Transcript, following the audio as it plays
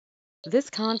This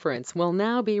conference will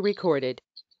now be recorded.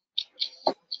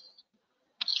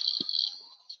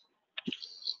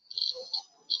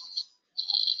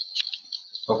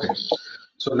 Okay,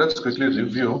 so let's quickly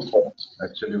review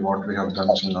actually what we have done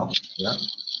till now. Yeah,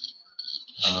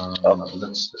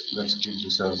 let's keep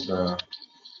this as the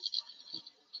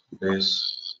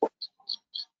base.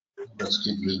 Let's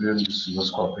keep reviewing this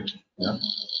syllabus copy. Yeah,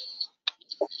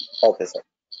 Okay, sir.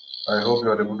 I hope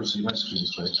you are able to see my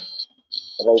screens,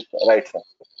 right? Right, sir.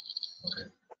 Okay,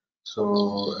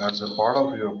 so as a part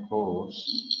of your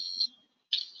course,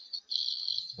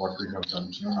 what we have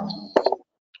done till now.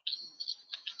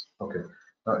 Okay,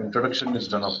 introduction is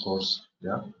done, of course.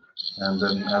 Yeah, and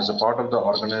then as a part of the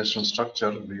organizational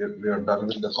structure, we are done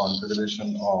with the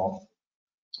configuration of.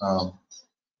 Um,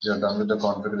 we are done with the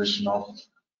configuration of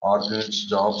organs,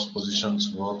 jobs,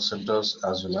 positions, work centers,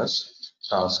 as well as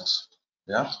tasks.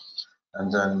 Yeah,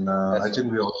 and then Yes, I sir.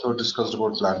 think we also discussed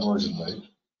about plan version, right?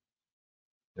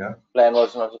 Yeah, Plan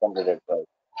was not completed, right?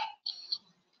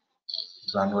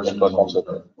 plan That version is got also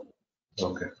completed. done.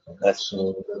 Okay, okay. Yes.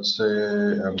 So let's say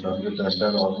I'm done with the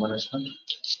entire org management.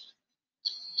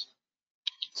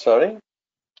 Sorry?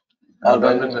 I'm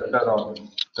done with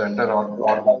Organizing. the entire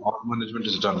org management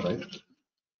is done, right?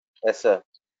 Yes, sir.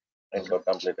 It Okay. got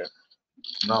completed.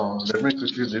 Now let me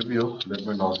quickly review. Let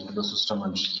me log into the system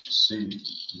and see.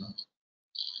 You know.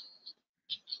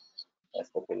 Yes,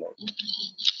 okay, like.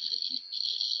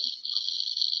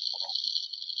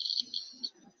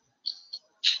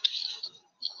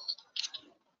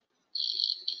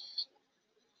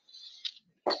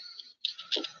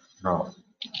 Now,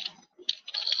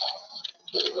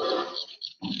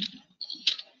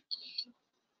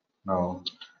 now,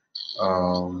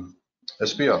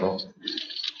 SPRO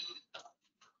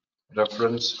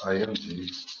reference IMG,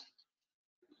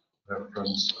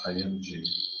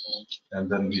 and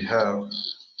then we have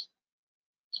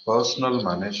personal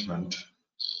management,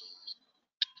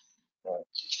 Right.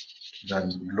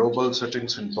 then global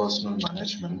settings in personal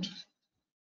management,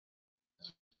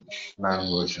 plan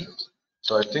version.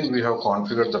 So I think we have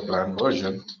configured the plan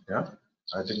version. Yeah,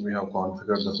 I think we have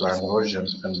configured the Yes, plan sir. version,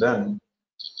 and then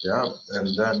yeah, and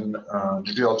then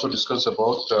did we also discuss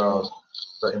about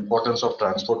the importance of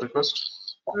transport request?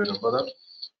 Do you remember that?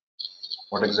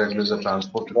 What exactly is the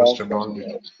transport request and Transport.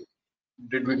 all?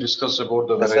 Did we discuss about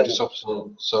the Yes, sir. varieties of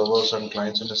servers and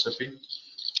clients in SAP?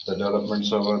 The development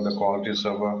server, the quality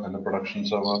server, and the production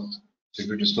server. Did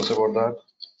we discuss about that?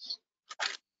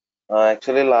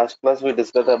 Actually, last class we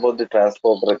discussed about the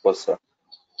transport request, sir.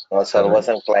 Servers Correct.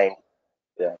 and client.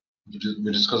 Yeah.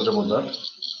 We discussed about that.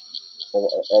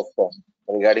 Yes, sir.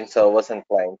 Regarding servers and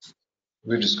clients.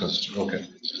 We discussed. Okay.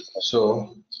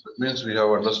 So that means we have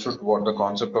understood what the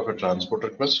concept of a transport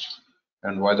request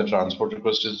and why the transport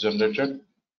request is generated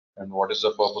and what is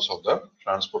the purpose of the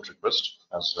transport request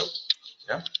as well.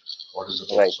 Yeah. What is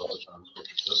the Right. purpose of the transport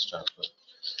request as well?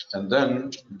 And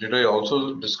then did I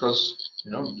also discuss,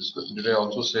 did I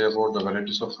also say about the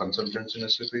varieties of consultants in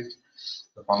SAP,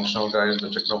 the functional guys,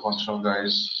 the techno-functional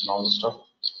guys, and all the stuff?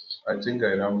 I think I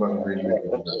remember vaguely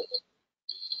about that.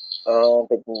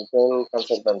 Technical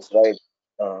consultants, right?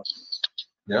 Uh,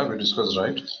 Yeah, we discussed,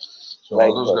 right? So all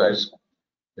right, those sir. Right. guys,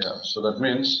 yeah. So that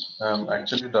means I'm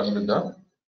actually done with the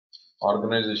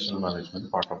organizational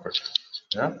management part of it.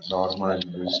 Yeah, the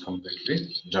organization is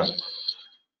completely done.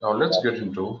 Now let's get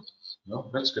into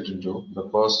the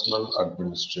personal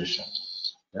administration.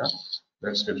 Yeah,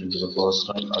 let's get into the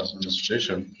personal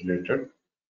administration related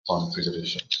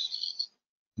configurations.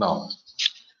 Now,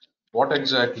 what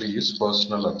exactly is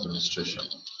personal administration?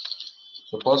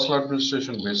 So personal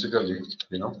administration basically,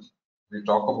 you know, we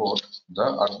talk about the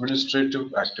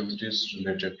administrative activities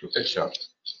related to HR.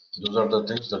 Those are the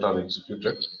things that are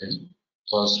executed in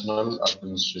personal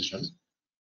administration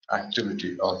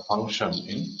activity or function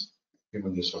in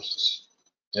human resources.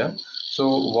 Yeah. So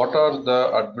what are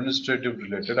the administrative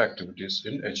related activities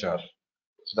in HR?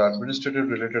 The administrative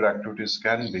related activities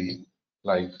can be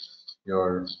like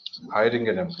you're hiring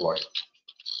an employee.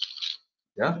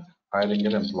 Yeah, hiring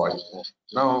an employee.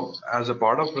 Now, as a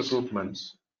part of recruitment,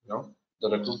 the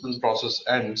recruitment process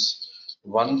ends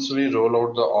once we roll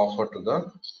out the offer to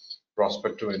the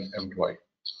prospective employee.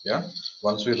 Yeah,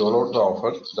 once we roll out the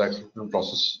offer, the recruitment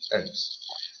process ends.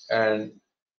 And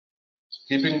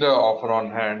keeping the offer on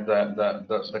hand,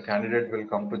 the candidate will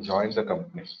come to join the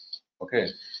company. Okay.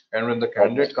 And when the Okay.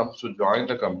 candidate comes to join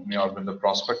the company or when the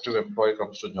prospective employee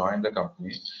comes to join the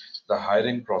company, the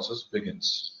hiring process begins.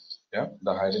 Yeah,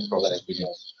 the hiring process Right.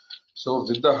 begins. So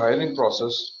with the hiring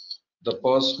process, the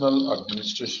personal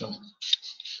administration,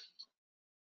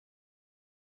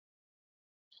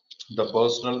 the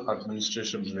personal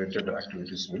administration related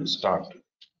activities will start.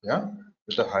 Yeah,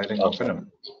 with the hiring of Okay. an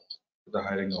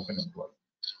employee.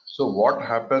 So what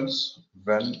happens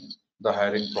when the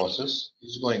hiring process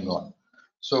is going on?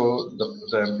 So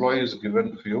the employee is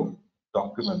given few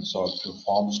documents or few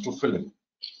forms to fill in,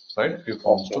 right? Few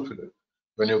forms Okay. to fill in.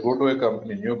 When you go to a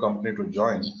company, new company to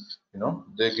join,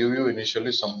 they give you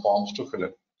initially some forms to fill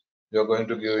in. You're going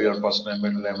to give your first name,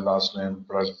 middle name, last name,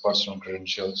 personal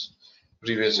credentials,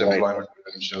 previous Right. employment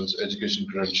credentials, education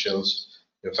credentials,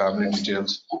 your family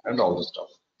details, and all the stuff.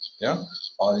 Yeah,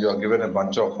 or you are given a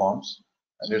bunch of forms,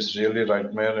 and it's really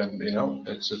nightmare, and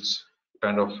it's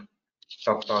kind of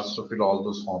tough task to fill all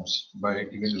those forms by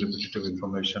giving repetitive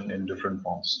information in different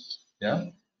forms. Yeah,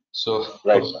 so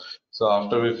Right. so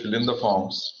after we fill in the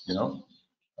forms,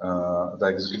 the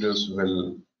executives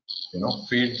will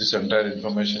feed this entire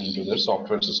information into their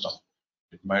software system.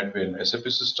 It might be an SAP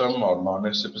system or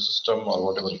non-SAP system or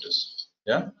whatever it is.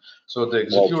 Yeah. So they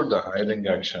Right. execute the hiring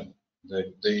action.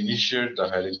 They initiate the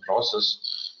hiring process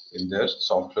in their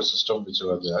software system,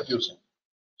 whichever they are using.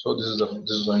 So this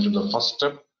is going to the first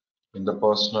step in the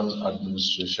personal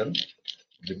administration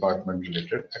department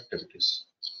related activities.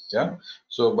 Yeah.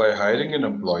 So by hiring an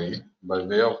employee, by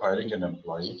way of hiring an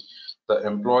employee, the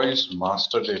employee's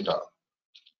master data,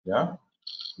 yeah,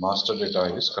 master data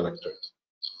is collected.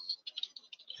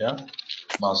 Yeah,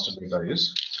 master data is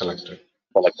collected.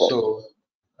 Collected.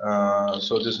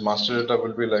 So this master data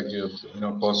will be like your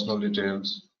personal details,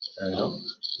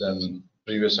 then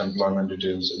previous employment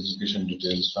details, education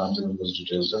details, family members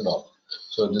details, and all.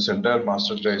 So this entire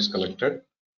master data is collected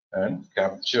and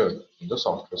captured in the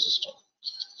software system.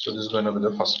 So this is going to be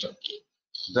the first step.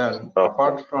 Then, Okay.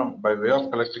 apart from by way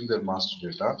of collecting their master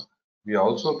data, we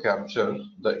also capture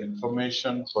the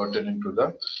information pertaining to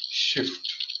the shift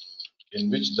in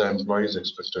which the employee is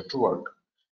expected to work.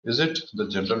 Is it the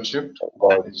general shift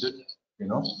Right. or is it,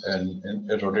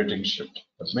 a rotating shift?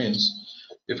 That means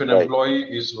if an Right. employee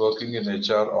is working in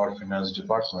HR or finance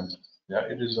department, yeah,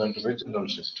 it is going to be general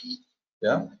shift.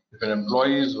 Yeah. If an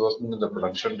employee is working in the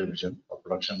production division or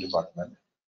production department,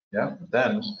 yeah,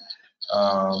 then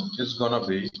it's gonna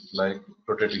be like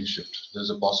rotating shift.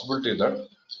 There's a possibility that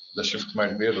the shift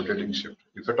might be a rotating shift.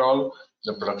 If at all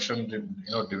the production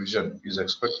division is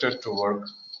expected to work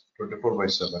 24 by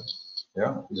 7,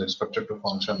 yeah, is expected to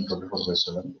function 24 by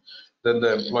 7, then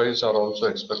the employees are also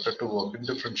expected to work in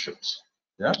different shifts.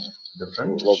 Yeah,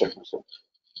 different Rotating shifts. shift.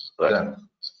 Right. Then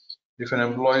if an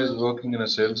employee is working in a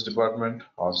sales department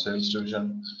or sales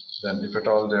division, then if at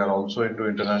all they are also into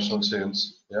international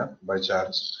sales, yeah, by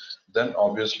chance, then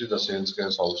obviously the sales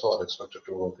guys also are expected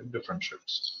to work in different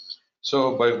shifts.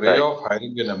 So by way Right. of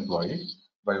hiring an employee,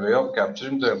 by way of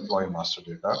capturing the employee master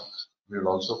data, we will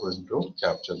also going to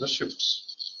capture the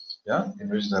shifts, yeah, in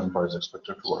which the employee is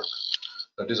expected to work.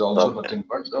 That is also Okay. nothing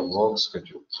but the work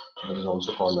schedule. That is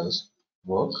also called as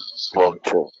work schedule.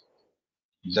 Okay.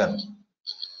 Then,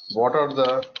 what are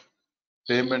the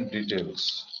payment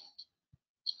details?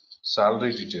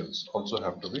 Salary details also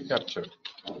have to be captured.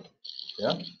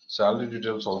 Yeah, salary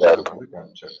details also have Okay. to be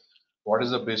captured. What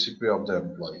is the basic pay of the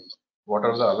employee? What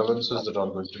are the allowances that are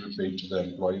going to be paid to the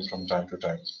employee from time to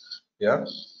time? Yeah,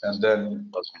 and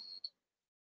then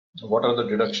what are the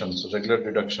deductions, regular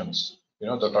deductions,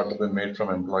 that are to be made from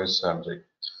employee's salary?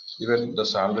 Even the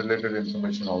salary related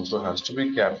information also has to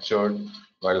be captured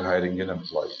while hiring an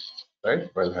employee, right?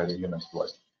 While hiring an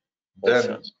employee. Yes,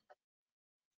 sir.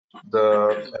 Then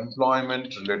the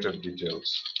employment related details.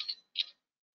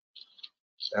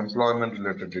 Employment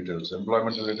related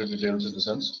details in the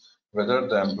sense whether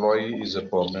the employee is a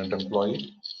permanent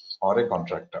employee or a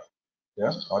contractor,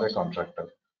 yeah, or a contractor,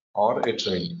 or a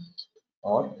trainee,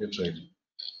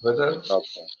 whether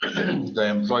Okay. the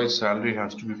employee's salary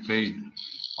has to be paid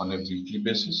on a weekly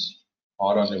basis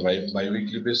or on a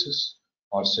bi-weekly basis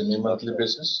or semi-monthly Okay.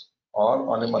 basis or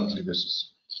on a monthly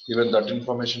basis. Even that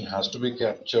information has to be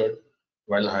captured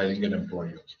while hiring an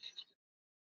employee.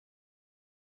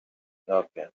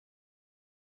 Okay.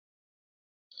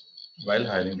 While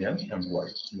hiring an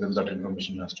employee, even that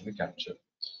information has to be captured.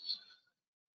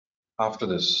 After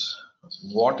this,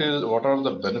 what are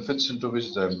the benefits into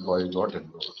which the employee got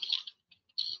enrolled?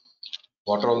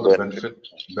 What are all the Benefit.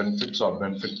 benefits or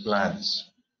benefit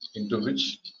plans into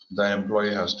which the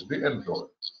employee has to be enrolled?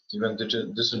 Even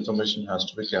this information has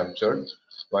to be captured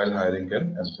while hiring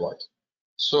an employee.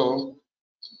 So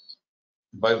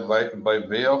by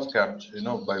way of capture,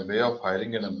 by way of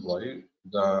hiring an employee,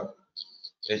 the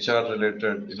HR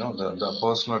related, the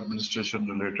personal administration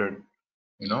related,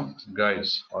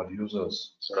 guys or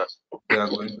users, Right. they are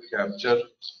going to capture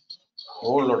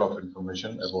whole lot of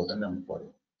information about an employee.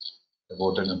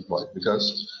 about an employee,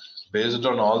 because based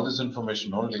on all this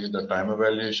information only, the time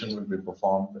evaluation will be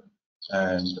performed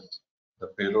and the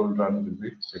payroll run will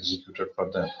be executed for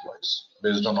the employees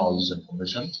based on all this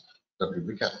information that will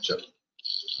be captured,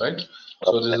 right?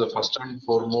 So this is the first and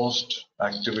foremost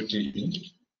activity in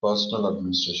personal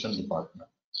administration department.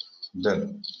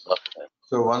 Then,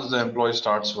 so once the employee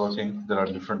starts working, there are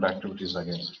different activities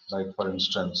again. Like for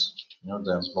instance,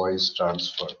 the employee is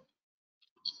transferred,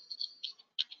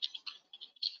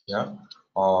 yeah,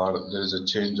 or there is a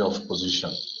change of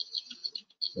position,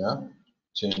 yeah,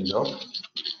 change of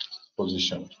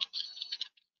position,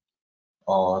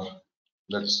 or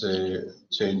let's say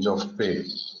change of pay,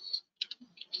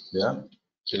 yeah,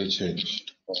 pay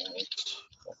change,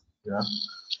 yeah,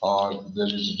 or there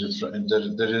is different,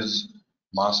 there is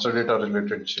master data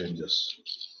related changes,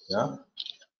 yeah,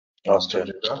 master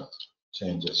Okay. data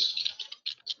changes,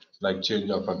 like change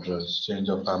of address, change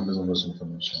of family members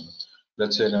information.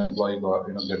 Let's say an employee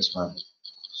gets married.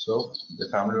 So the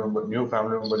new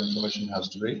family member information has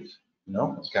to be,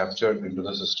 captured into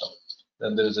the system.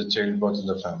 Then there is a child birth in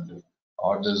the family,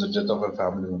 or there is a death of a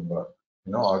family member,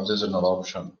 or there is an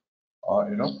adoption, or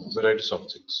varieties of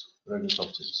things.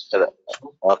 So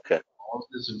Okay. all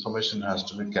this information has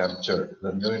to be captured.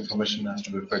 The new information has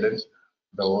to be fed in.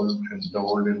 The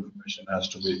old information has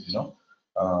to be,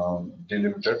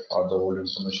 delimited, or the old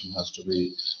information has to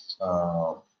be,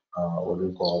 what do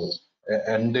you call,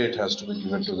 end date has to be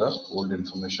given to the old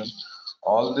information.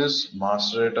 All this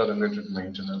master data related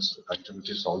maintenance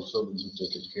activities also will be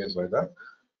taken care by the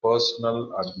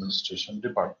personal administration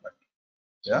department.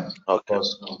 Yeah, Okay.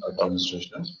 personal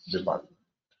administration department.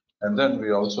 And then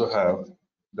we also have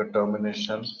the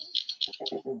termination,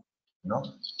 you know,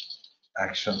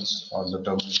 actions or the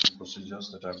termination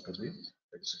procedures that have to be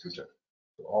executed.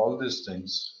 So all these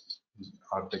things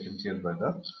are taken care by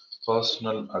the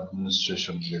personal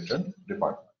administration related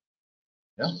department.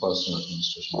 Yeah, personal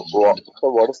administration related So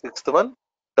what is sixth one?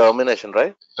 Termination,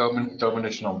 right?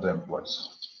 termination of the employees.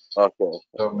 Okay.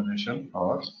 Termination,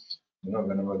 or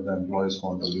whenever the employees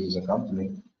want to leave the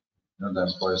company, the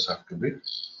employees have to be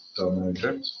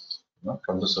terminated,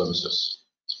 from the services.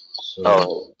 So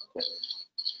Oh,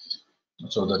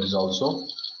 So that is also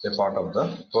a part of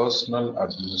the personal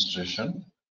administration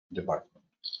department.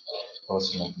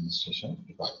 Personal administration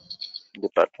department.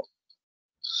 department.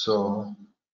 So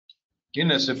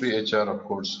in SAP HR, of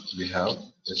course, we have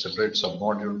a separate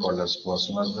submodule called as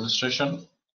personal administration.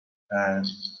 And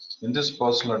in this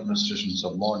personal administration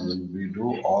submodule, we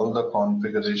do all the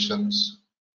configurations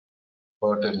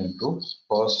pertaining to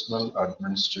personal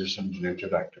administration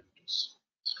related activities.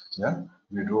 Yeah,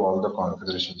 we do all the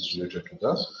configurations related to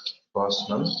the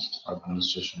personal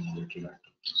administration related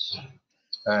activities.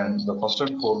 And the first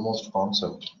and foremost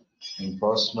concept in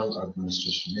personal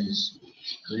administration is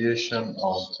creation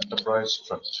of enterprise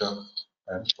structure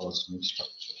and personal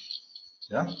structure.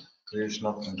 Yeah, creation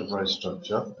of enterprise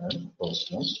structure and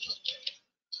personal structure.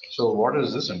 So what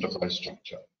is this enterprise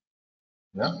structure?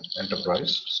 Yeah,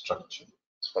 enterprise structure.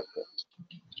 Okay.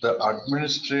 The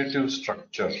administrative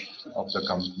structure of the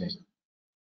company.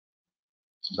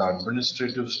 The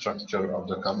administrative structure of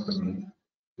the company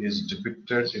is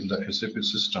depicted in the SAP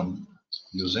system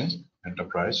using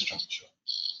enterprise structure.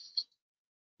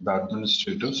 The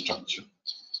administrative structure.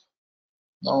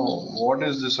 Now, what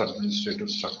is this administrative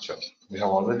structure? We have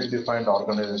already defined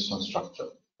organizational structure,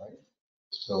 right?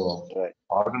 So, Right.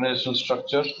 organizational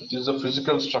structure is the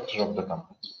physical structure of the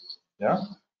company. Yeah,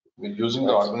 we're using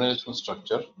the Right. organizational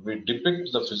structure. We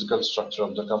depict the physical structure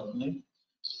of the company,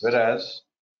 whereas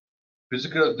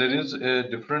there is a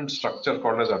different structure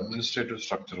called as administrative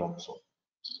structure also.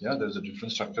 Yeah, there's a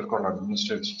different structure called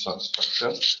administrative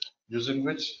structure, using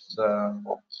which the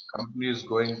company is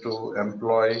going to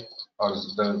employ, or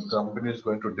the company is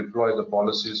going to deploy the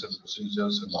policies and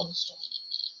procedures and all this stuff.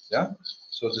 Yeah,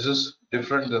 so this is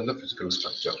different than the physical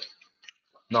structure.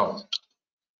 Now,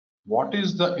 what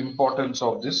is the importance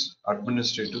of this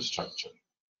administrative structure?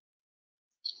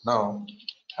 Now,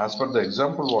 as per the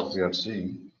example what we are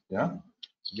seeing, yeah,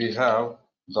 we have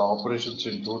the operations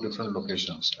in two different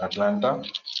locations, Atlanta,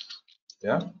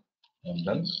 yeah, and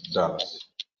then Dallas.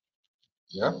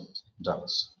 Yeah,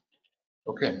 Dallas.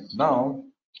 Okay, now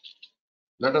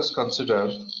let us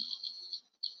consider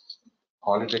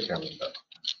holiday calendar.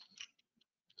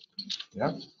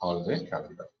 Yeah, holiday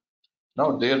calendar.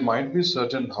 Now there might be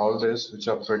certain holidays which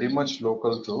are pretty much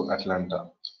local to Atlanta.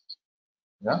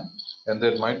 Yeah, and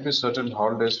there might be certain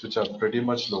holidays which are pretty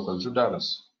much local to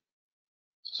Dallas.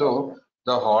 So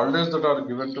the holidays that are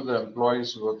given to the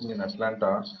employees working in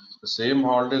Atlanta, the same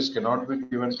holidays cannot be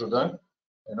given to the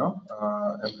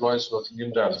employees working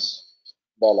in Dallas.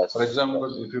 dollars. For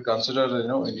example, if you consider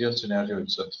Indian scenario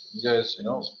itself, India is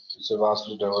it's a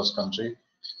vastly diverse country,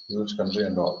 huge country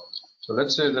and all. So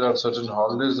let's say there are certain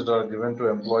holidays that are given to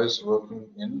employees working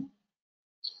in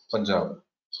Punjab.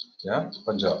 Yeah,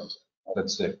 Punjab,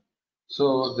 let's say.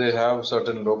 So they have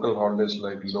certain local holidays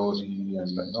like Lodi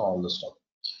and all the stuff.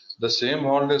 The same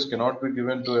holidays cannot be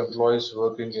given to employees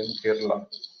working in Kerala,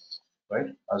 right?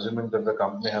 Assuming that the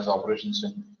company has operations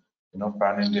in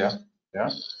pan India. Yeah,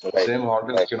 the Right, same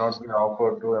holidays right, cannot be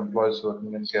offered to employees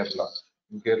working in Kerala.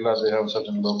 In Kerala, they have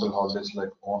certain local holidays like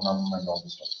Onam and all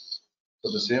this stuff.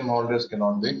 So the same holidays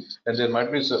cannot be, and there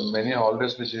might be many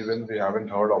holidays which even we haven't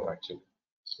heard of actually,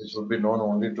 which would be known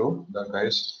only to the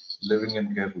guys living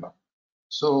in Kerala.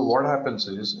 So what happens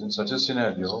is, in such a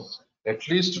scenario, at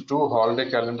least two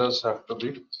holiday calendars have to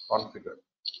be configured.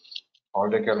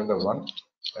 Holiday calendar 1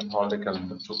 and holiday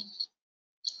calendar 2,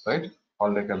 right?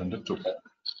 Holiday calendar 2.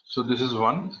 So this is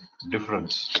one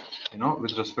difference,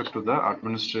 with respect to the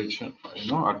administration,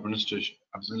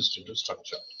 administrative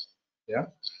structure. Yeah.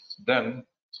 Then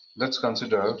let's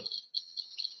consider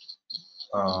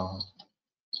uh,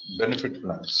 benefit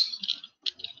plans.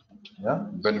 Yeah,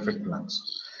 benefit plans.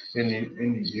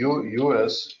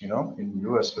 US, in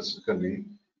US specifically,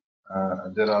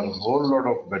 there are a whole lot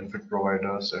of benefit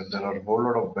providers and there are a whole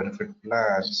lot of benefit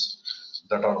plans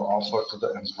that are offered to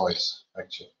the employees,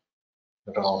 actually,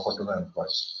 that are offered to the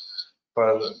employees.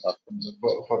 For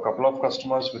a couple of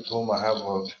customers with whom I have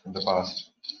worked in the past,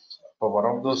 for one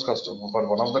of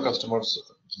the customers,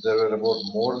 there were about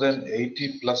more than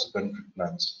 80 plus benefit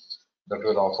plans that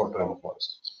were offered to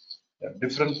employees. Yeah,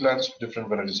 different plans, different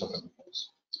varieties of employees.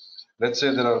 Let's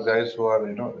say there are guys who are,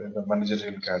 in the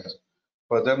managerial cadre.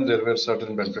 For them, there were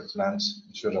certain benefit plans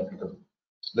which were applicable.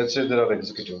 Let's say there are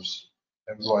executives,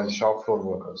 employees, shop floor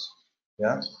workers,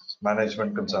 yeah,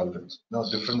 management consultants,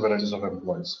 different varieties of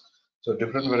employees. So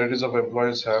different varieties of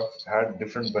employees have had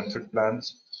different benefit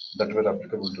plans that were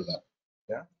applicable to them.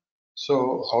 Yeah.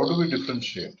 So how do we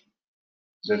differentiate?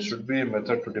 There should be a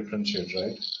method to differentiate,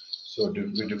 right? So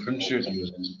we differentiate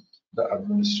using the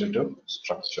administrative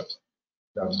structure.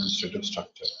 The administrative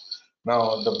structure.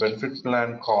 Now, the benefit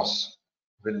plan costs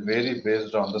will vary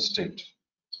based on the state,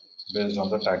 based on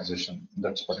the taxation in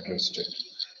that particular state.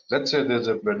 Let's say there's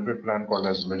a benefit plan called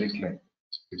as Mediclaim.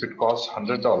 If it costs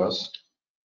 $100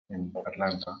 in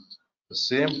Atlanta, the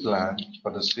same plan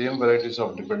for the same varieties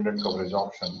of dependent coverage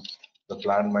option, the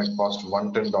plan might cost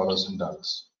 $110 in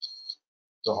Dallas.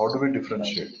 So how do we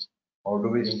differentiate? How do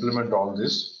we implement all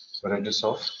these varieties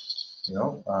of,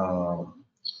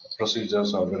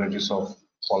 procedures or varieties of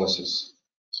policies?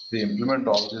 We implement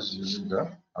all this using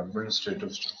the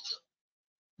administrative structure.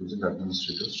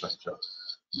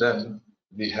 Then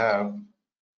we have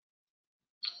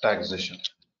taxation,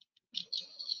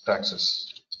 taxes.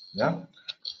 Yeah.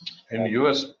 In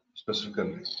US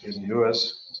specifically, in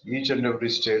US, each and every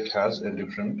state has a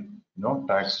different,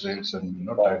 tax rates and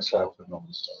tax slabs and all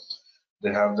this stuff.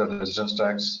 They have the residence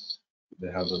tax,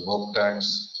 they have the work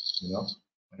tax,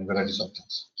 and varieties of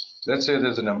things. Let's say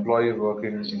there's an employee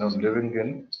working, living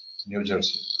in New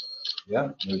Jersey. Yeah,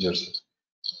 New Jersey.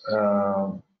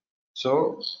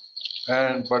 So,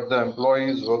 but the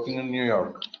employee is working in New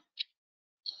York,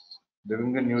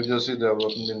 living in New Jersey, they are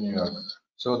working in New York.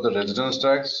 So the residence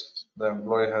tax, the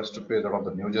employee has to pay that of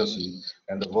the New Jersey,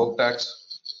 and the work tax,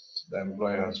 the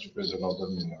employee has to pay that of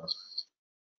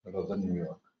the New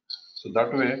York, So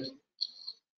that way,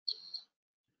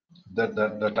 that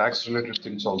the tax related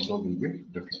things also will be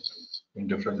different in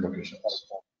different locations.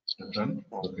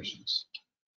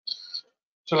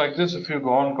 So like this, if you go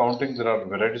on counting, there are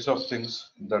varieties of things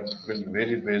that will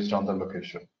vary based on the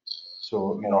location.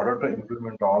 So in order to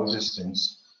implement all these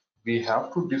things, we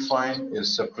have to define a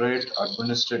separate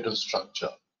administrative structure.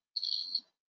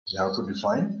 Yeah,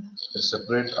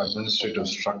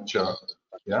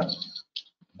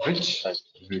 which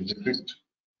we depict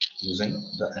using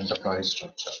the enterprise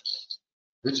structure.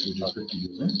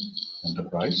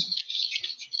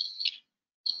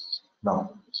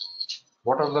 Now,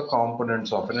 what are the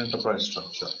components of an enterprise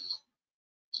structure?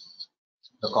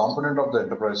 The component of the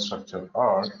enterprise structure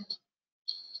are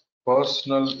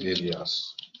personal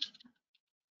areas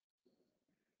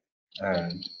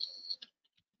and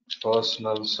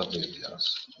personal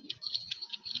sub-areas.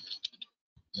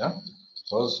 Yeah,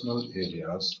 personal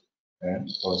areas and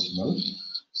personal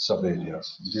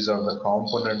sub-areas. These are the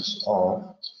components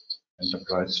of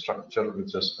enterprise structure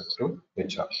with respect to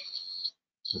HR.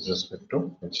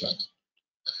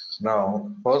 Now,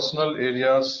 personal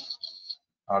areas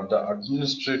are the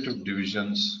administrative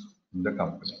divisions in the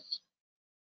company.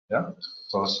 Yeah,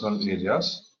 personal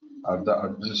areas are the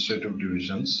administrative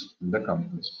divisions in the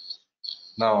company.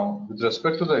 Now, with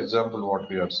respect to the example what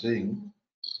we are seeing,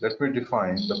 let me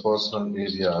define the personal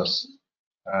areas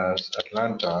as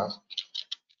Atlanta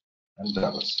and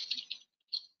Dallas.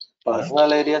 Yeah,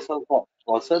 Personal areas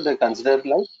also they consider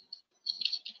like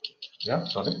yeah,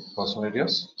 sorry, personal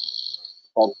areas.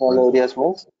 personal areas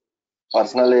means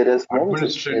personal areas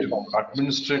means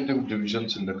Administrative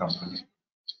divisions in the company.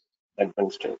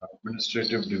 administrative.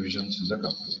 Administrative divisions in the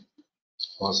company.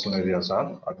 Personal areas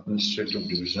are administrative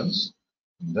divisions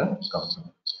in the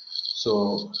company.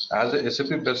 So, as a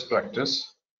SAP best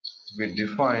practice, we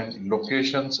define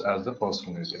locations as the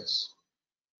personal areas.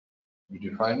 We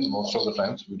define most of the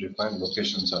times we define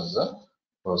locations as the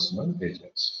personal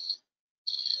areas.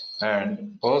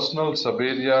 And personal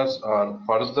sub-areas are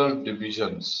further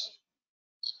divisions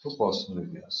to personal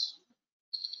areas.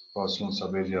 Personal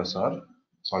sub-areas are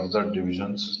further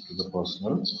divisions to the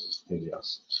personal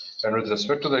areas. And with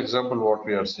respect to the example what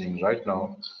we are seeing right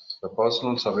now, the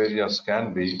personal sub-areas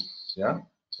can be, yeah,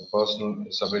 the personal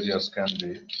sub-areas can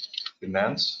be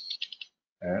finance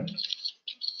and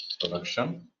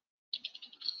production,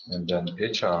 and then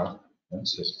HR and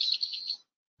sales.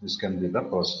 This can be the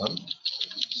personal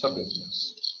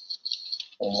sub-areas.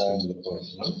 This can be the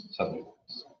personal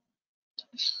sub-areas.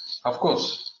 Of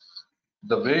course,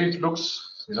 the way it looks,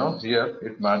 here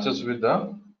it matches with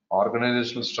the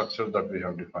organizational structure that we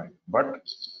have defined. But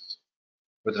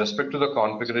with respect to the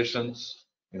configurations,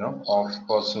 of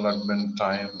personal admin,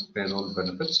 time, payroll,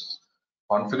 benefits,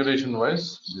 configuration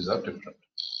wise, these are different.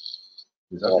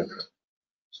 These are different.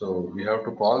 So we have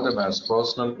to call them as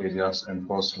personal areas and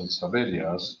personal sub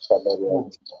areas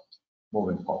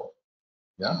moving forward.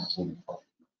 Yeah, moving forward.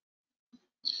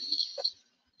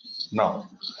 Now,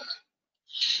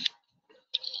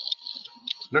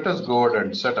 let us go ahead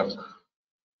and set up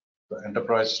the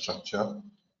enterprise structure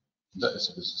in the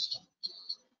SAP system.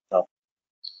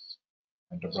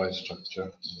 Enterprise structure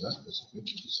in the SAP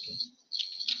system.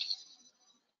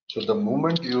 So the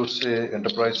moment you say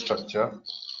enterprise structure,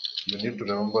 you need to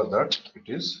remember that it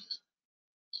is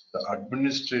the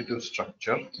administrative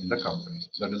structure in the company.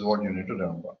 That is what you need to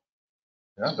remember.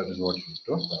 Yeah, that is what you need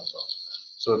to remember.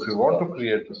 So if you want to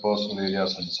create the personal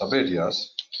areas and sub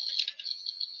areas,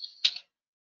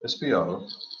 SPR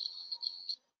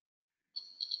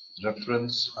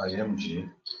reference IMG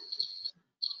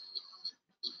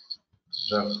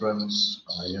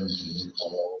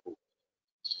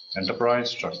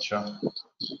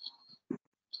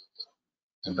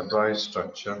enterprise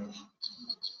structure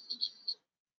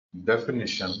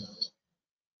definition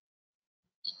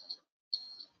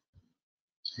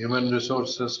human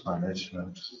resources management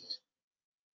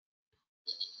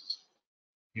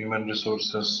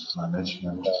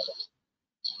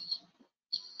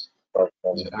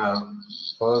we have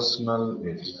personal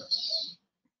areas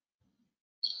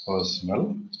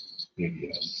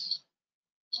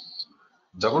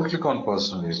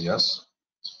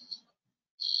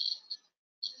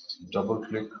double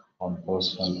click on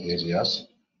personal areas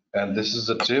and this is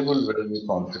the table where we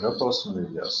configure personal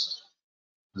areas.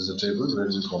 This is a table where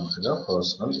we configure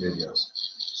personal areas.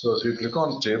 So if you click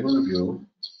on table view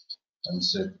and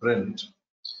say print,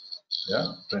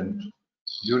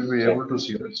 you will be able to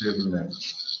see the table name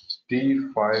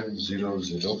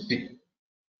T500P.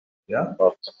 Yeah,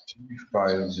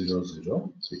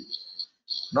 T500P.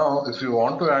 Now, if you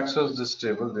want to access this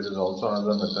table, there is also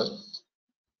another method.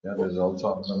 Yeah, there is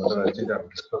also another method. I think I've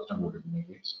discussed about it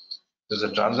maybe. There's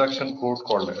a transaction code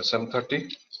called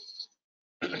SM30.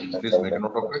 Please make a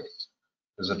note of it.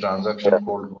 There's a transaction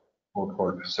code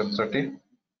called SM30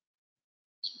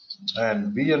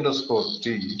 and B underscore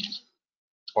T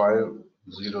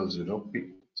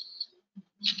 500P.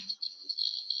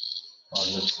 Or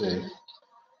let's say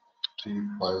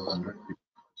T500P.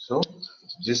 So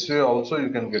this way also you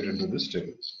can get into this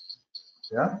table.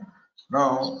 Yeah.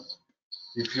 Now,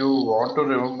 if you want to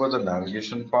remember the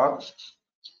navigation path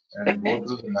and go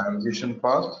through the navigation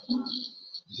path,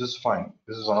 this is fine.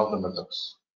 This is one of the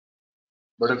methods.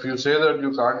 But if you say that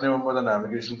you can't remember the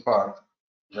navigation path,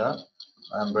 yeah,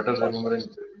 I'm better remembering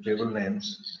table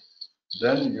names,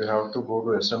 then you have to go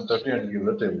to SM30 and give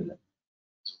the table name.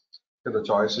 Okay, the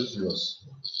choice is yours.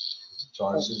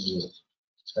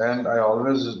 And I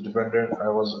always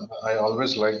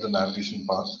like the navigation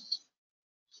path.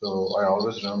 So I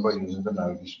always remember using the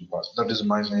navigation path. That is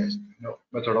my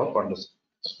method of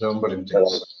remembering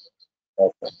things.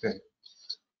 Okay.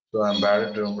 So I'm bad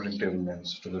at remembering table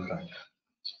names, to be frank.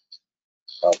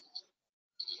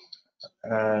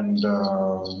 And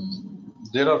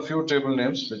there are few table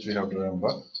names which we have to remember,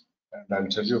 and I'll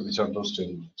tell you which are those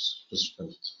table names.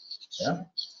 Yeah.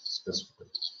 specifically.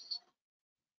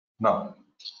 Now,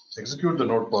 execute the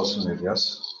node personal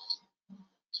areas.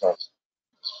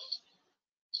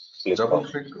 Double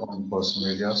click on personal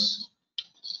areas.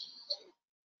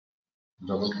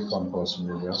 Double click on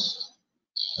personal areas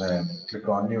and click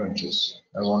on new entries.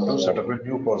 I want to set up a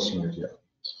new personal area.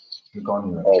 Click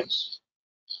on new entries.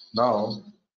 Now,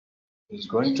 it's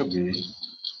going to be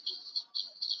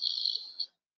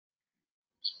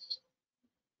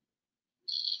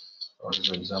what is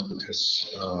the example is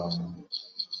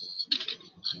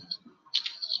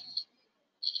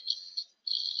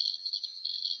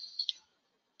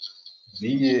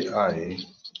VAI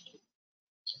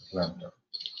Atlanta.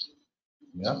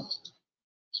 Yeah,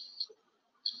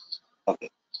 Okay.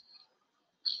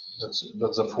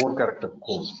 That's a 4-character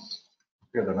code.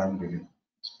 Okay, that I'm giving.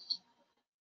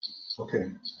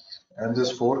 Okay, and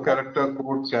this 4-character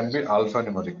code can be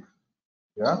alphanumeric.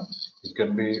 Yeah, it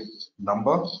can be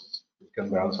number, it can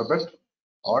be alphabet,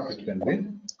 or it can be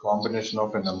combination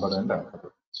of a number and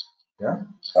alphabet. Yeah,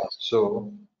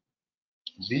 so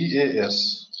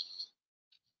VAS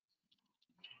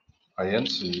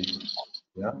INC,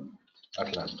 yeah,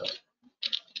 Atlanta.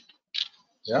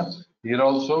 Yeah, here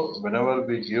also, whenever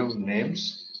we give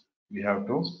names, we have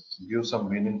to give some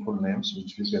meaningful names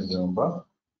which we can remember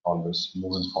always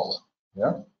moving forward.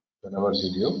 Yeah, whenever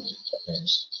you give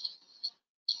names.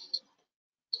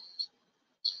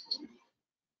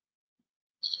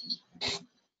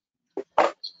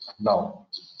 Now,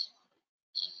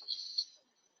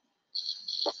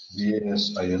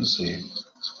 VAS INC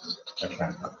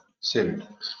Atlanta. Save it.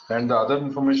 And the other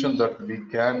information that we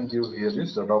can give here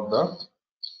is that of the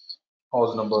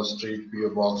house number, street,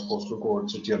 PO box, postal code,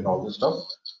 city, and all this stuff.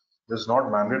 This is not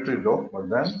mandatory though, but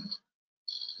then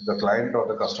the client or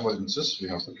the customer insists we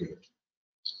have to give it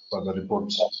for the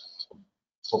reports.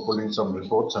 For pulling some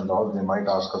reports and all, they might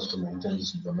ask us to maintain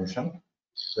this information.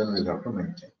 Then we'll have to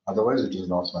maintain. Otherwise, it is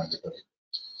not mandatory.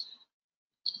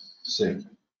 Save.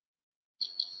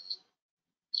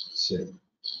 Save.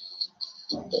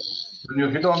 When you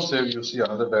hit on save, you see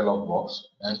another dialog box.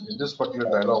 And in this particular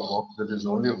dialog box, there is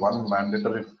only one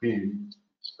mandatory field,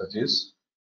 that is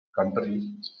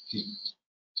country key.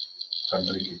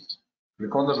 Country key.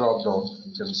 Click on the drop down,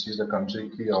 you can see the country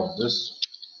key of this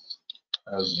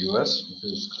as US. If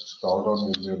you scroll down,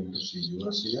 you'll be able to see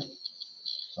US here.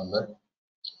 Somewhere.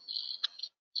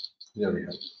 Here we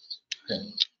have. Okay.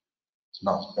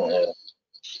 Now,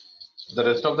 the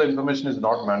rest of the information is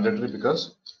not mandatory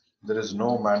because there is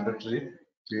no mandatory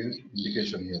field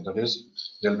indication here. That is,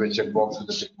 there will be a checkbox with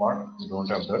a tick mark. You don't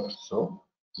have that, so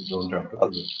you don't have to do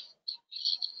it.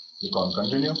 Click on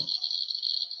continue.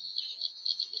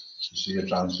 You see a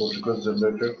transport request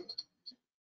generated.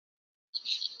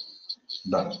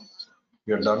 Done.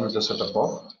 We are done with the setup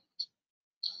of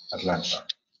Atlanta.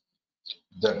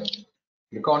 Then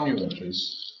click on new entries.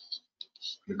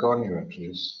 Click on new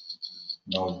entries.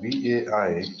 Now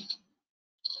VAI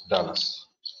Dallas.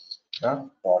 Yeah.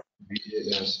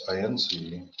 VAS INC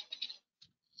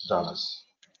Dallas.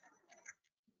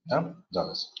 Yeah,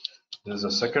 Dallas. This is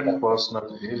the second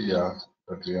personal area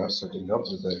that we are setting up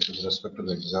with respect to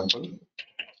the example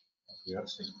we are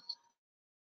seeing.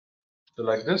 So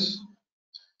like this,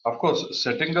 of course,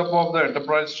 setting up of the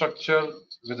enterprise structure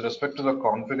with respect to the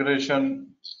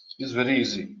configuration is very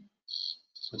easy.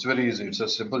 It's very easy. It's a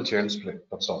simple child's play.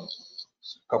 That's all.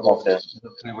 Couple of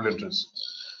table entries.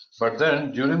 But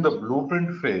then during the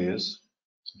blueprint phase,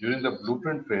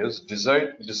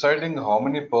 deciding how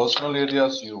many personal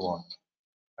areas you want,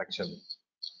 actually,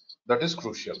 that is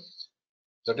crucial.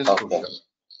 That is crucial.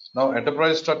 Now,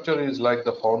 enterprise structure is like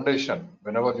the foundation.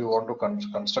 Whenever you want to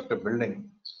construct a building,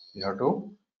 you have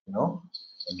to,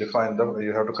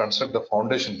 you have to construct the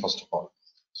foundation first of all.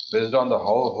 Based on the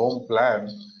home plan,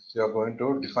 you are going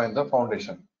to define the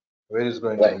foundation. Where is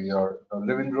going to be your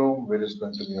living room? Where is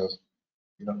going to be your,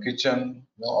 kitchen?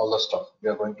 All the stuff. We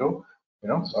are going to,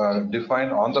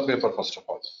 define on the paper first of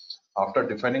all. After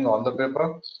defining on the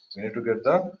paper, we need to get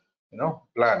the,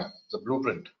 plan, the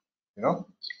blueprint.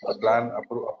 The plan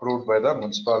approved by the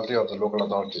municipality or the local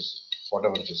authorities,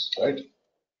 whatever it is, right?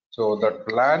 So that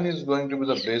plan is going to be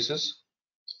the basis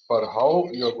for how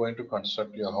you are going to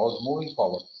construct your house moving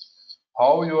forward.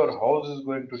 How your house is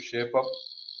going to shape up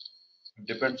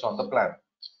depends on the plan,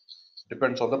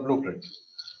 depends on the blueprint.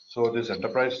 So this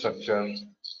enterprise structure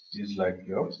is like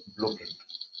your blueprint.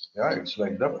 Yeah, it's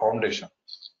like the foundation.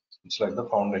 It's like the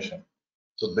foundation.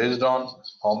 So based on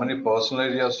how many personal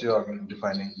areas you are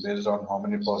defining, based on how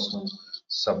many personal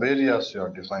sub areas you are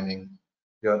defining,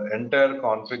 your entire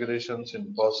configurations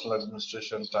in personal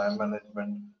administration, time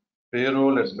management,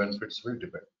 payroll, and benefits will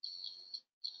depend.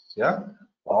 Yeah.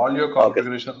 All your Okay.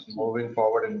 configurations moving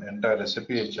forward in entire SAP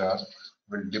HR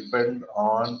will depend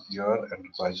on your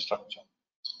enterprise structure.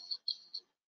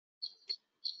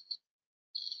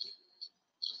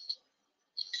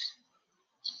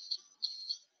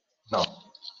 Now,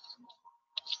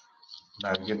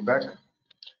 navigate back,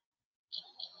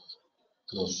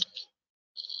 close.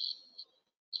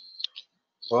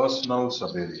 Personal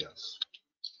subareas.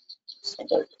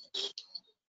 Right.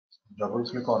 Double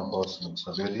click on personal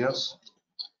subareas.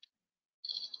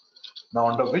 Now,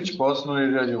 under which personal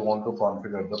area you want to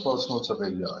configure the personal sub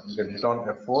area, you can hit on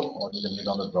F4 or you can hit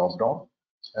on the drop down,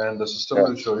 and the system Yeah.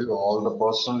 will show you all the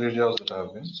personal areas that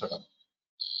have been set up.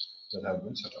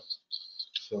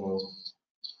 So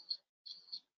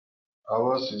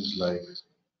ours is like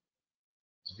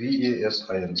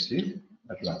VASINC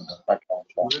Atlanta.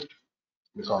 Do it.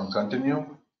 Click on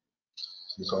continue.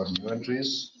 Click on new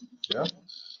entries. Yeah.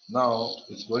 Now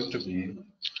it's going to be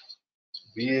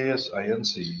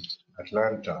VASINC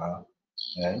Atlanta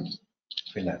and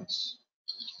finance.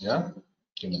 Yeah,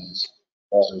 finance.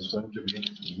 So it's going to be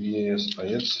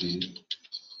VASINC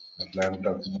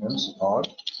Atlanta finance or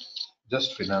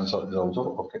just finance is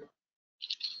also okay.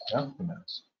 Yeah,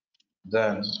 finance.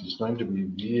 Then it's going to be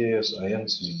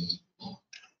VASINC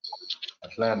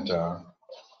Atlanta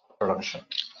production.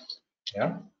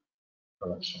 Yeah,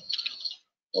 production.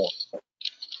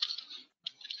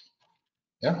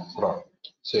 Yeah, prod.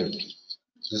 Save it.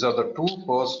 These are the two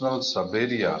personal sub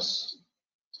areas.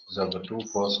 These are the two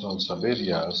personal sub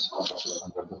areas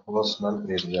under the personal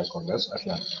area called as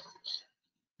Atlanta.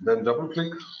 Then double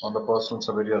click on the personal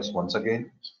sub areas once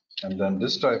again, and then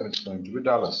this time it's going to be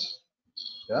Dallas.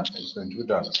 Yeah, it's going to be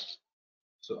Dallas.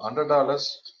 So under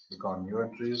Dallas, click on new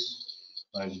entries.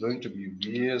 Now it's going to be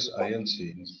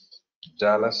VASINC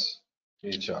Dallas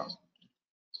HR.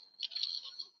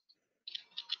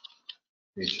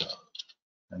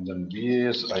 And then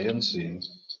VASINC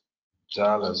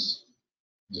Dallas,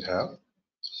 we have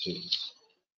sales.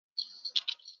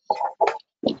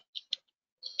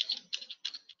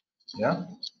 Yeah,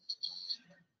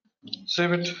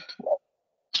 save it.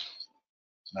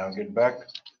 Now get back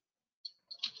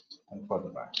and further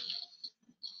back.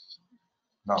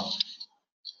 Now,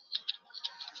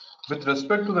 with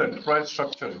respect to the enterprise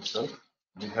structure itself,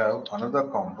 we have another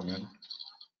component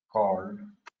called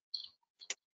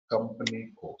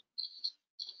company code.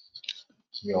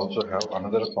 We also have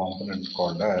another component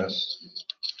called as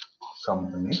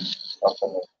company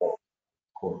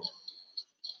code.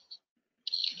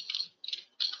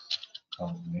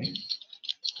 Company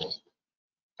code.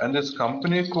 And this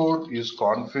company code is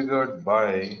configured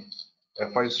by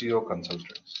FICO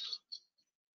consultants.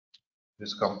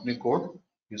 This company code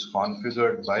is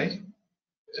configured by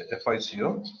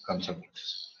FICO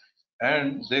consultants.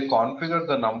 And they configure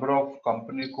the number of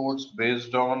company codes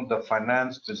based on the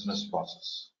finance business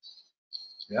process.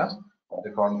 Yeah, they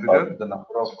configure the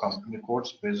number of company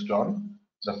codes based on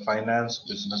the finance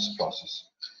business process.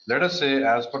 Let us say,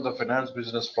 as per the finance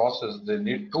business process, they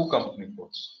need 2 company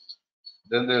codes.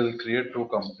 Then they will create 2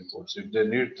 company codes. If they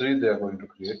need 3, they are going to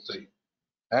create 3.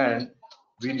 And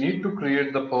we need to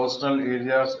create the personal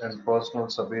areas and personal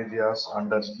sub areas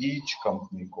under each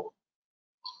company code.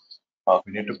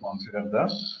 We need to configure the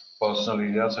personal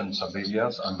areas and sub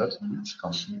areas under each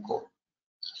company code.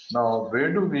 Now,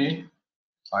 where do we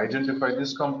identify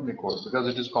this company code? Because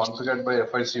it is configured by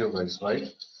FICO guys,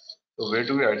 right? So where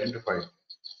do we identify it?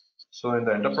 So in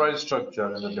the enterprise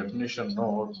structure, in the definition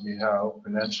node, we have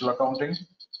financial accounting,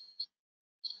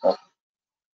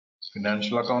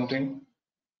 financial accounting.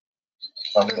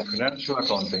 And in financial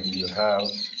accounting, you have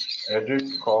edit,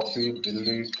 copy,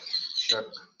 delete, check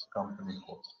company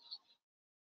code.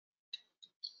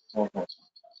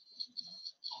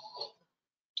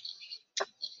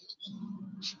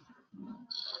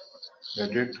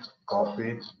 Edit,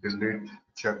 copy, delete,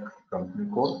 check company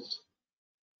code,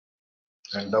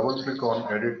 and double click on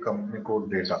edit company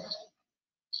code data.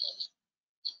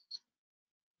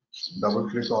 Double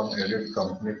click on edit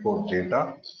company code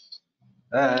data,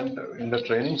 and in the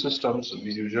training systems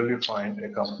we usually find a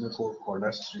company code called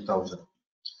as 3000.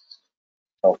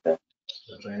 Okay.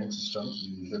 The training systems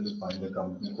we usually find a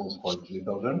company code called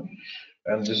 3000,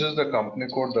 and this is the company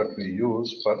code that we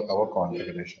use for our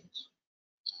configurations,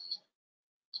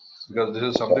 because this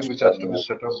is something which has to be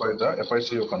set up by the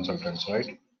FICO consultants,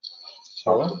 right?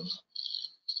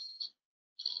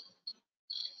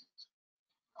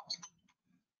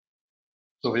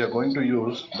 So we are going to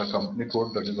use the company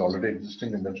code that is already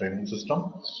existing in the training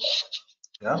system.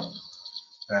 Yeah,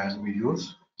 and we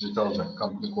use 3000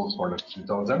 company code called as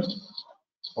 3000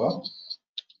 for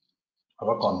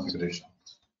our configuration.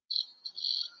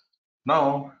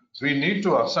 Now we need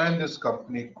to assign this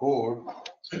company code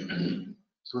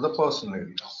to the personal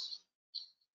areas.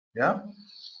 Yeah,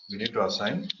 we need to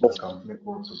assign the company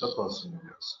code to the personal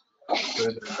areas. So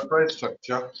in the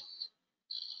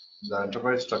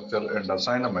enterprise structure and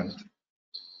assignment,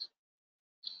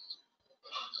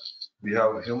 we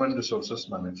have human resources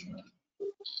management.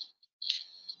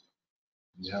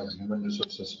 We have human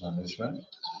resources management,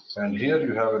 and here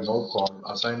you have a node called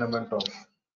assignment of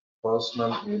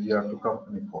personal area to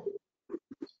company code.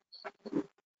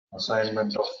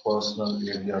 Assignment of personal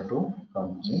area to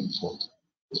company code.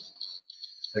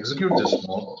 Execute this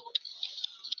node.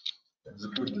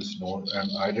 Execute this node and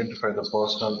identify the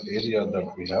personal area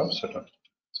that we have set up.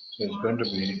 So it's going to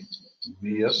be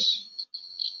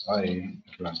BSI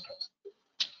Atlanta.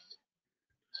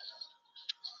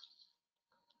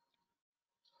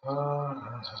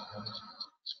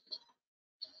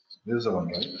 This is the one,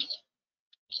 right?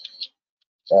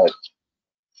 Right.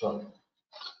 So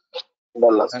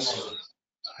Dallas.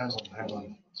 hang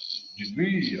on. Did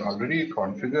we already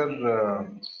configure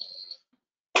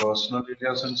personal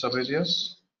areas and sub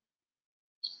areas?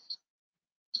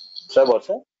 Sir, what's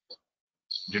that?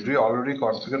 Did we already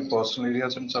configure personal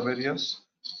areas and sub areas?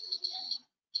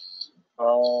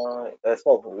 Yes,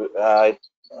 sir. I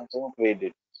think we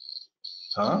did.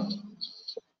 Huh?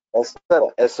 Yes, sir.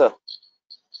 Yes, sir.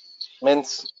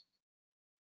 Means,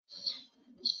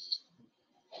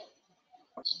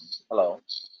 hello.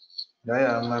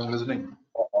 Yeah, I'm listening.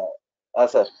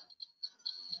 Sir.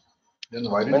 Then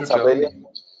why didn't you Means tell sub-area. me?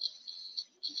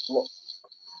 No,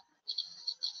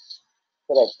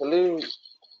 sir, actually,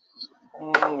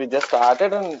 we just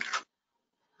started and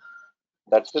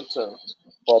that's it, sir.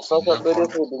 Personal We have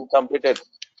sub-areas we didn't complete it.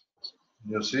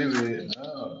 You see, I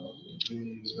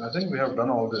think we have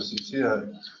done all this. You see,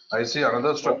 I see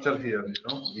another structure here,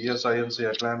 VSINC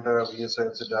Atlanta,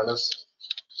 VSINC Dallas.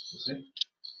 You see,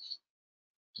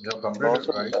 you have No, completed,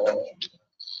 sir. right? You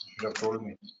should have told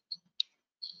me.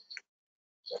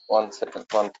 One second.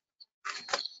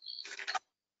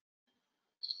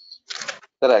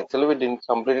 Sir, actually, we didn't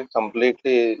complete it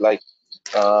completely. Like,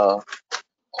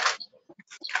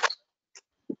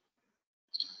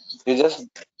 you just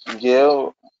gave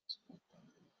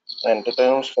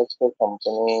entertainment structure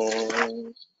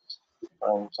company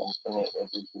and company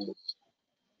editing.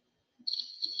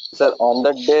 Sir, on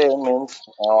that day means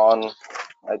on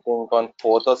I think on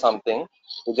 4th or something.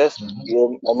 You just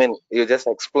Mhm. you just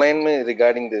explain me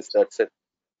regarding this. That's it.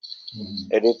 Mhm.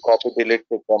 Edit, copy, delete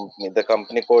the company. The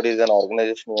company code is an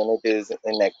organization unit is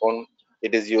in account.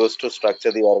 It is used to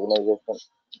structure the organization.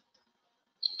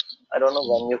 I don't know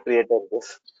when you created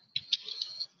this.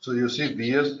 So you see,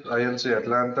 BSINC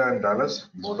Atlanta and Dallas,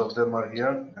 both of them are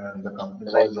here, and the company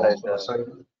code Right, is right, also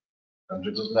assigned, and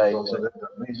recruitment is right, also there.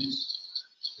 That means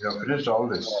we have finished all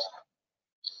this.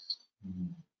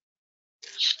 Mhm.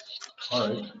 All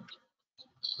right,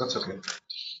 that's okay.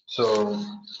 So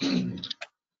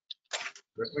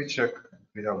let me check.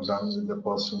 We have done with the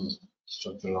person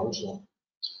structure also.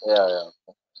 yeah.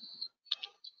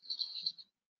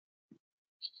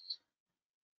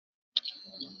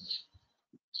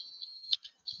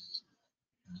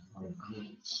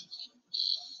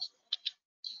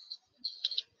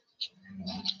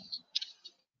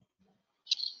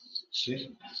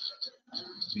 See,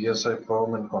 BSI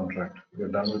permanent contract. We are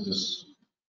done with this.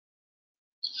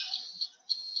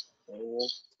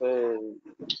 Yes, sir.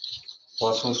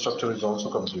 Personal structure is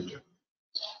also completed.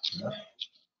 Yeah?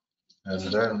 And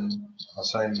then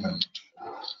assignment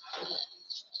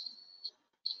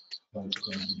also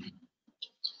completed.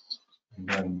 And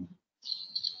then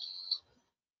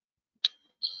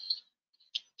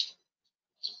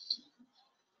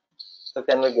So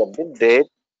can we get the date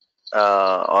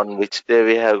on which day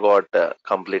we have got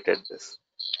completed this?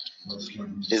 personal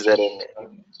Is there administration.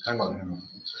 any? Hang on.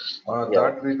 Yeah.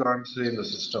 That we can't see in the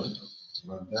system,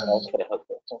 but then Okay.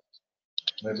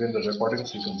 maybe in the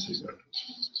recordings you can see that.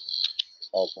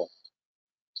 Okay.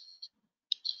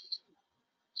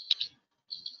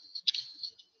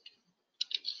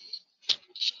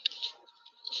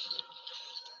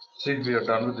 See, we are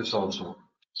done with this also.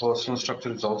 Personal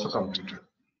structure is also completed.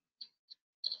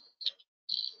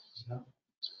 Yeah.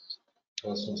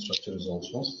 Personal structure is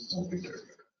also completed.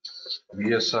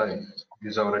 VSI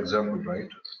is our example, right?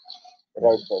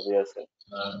 Right, sir. Yes, sir.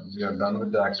 We are done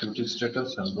with the activity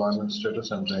status, employment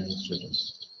status, and training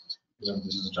status. Even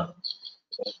this is done.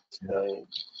 Yeah. Right.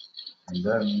 And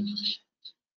then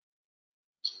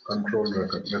control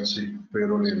record. Let's see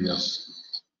payroll areas.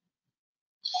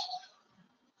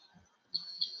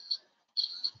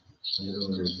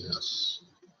 Payroll areas.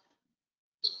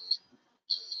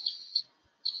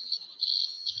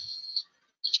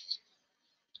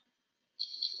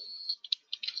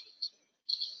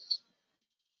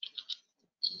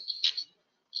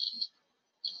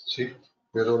 See,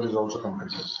 payroll is also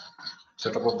completed.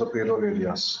 Setup of the payroll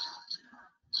areas.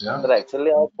 Yeah. But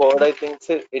actually, our code, I think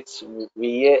it's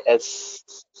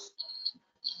VAS.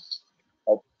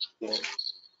 I think.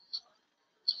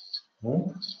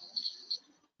 Hmm?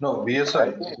 No, I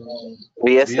VSI. think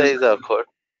VSI is our VSI. code.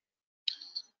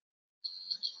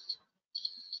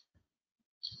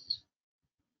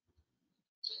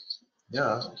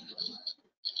 Yeah.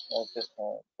 Okay,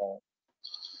 fine.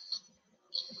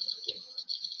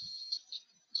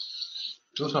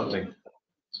 Do something.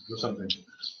 Do something.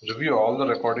 Review all the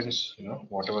recordings.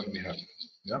 Whatever we have.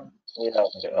 Yeah. Yeah,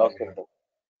 okay, Whatever we okay, have. cool.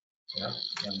 Yeah.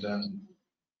 And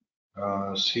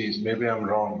then see, maybe I'm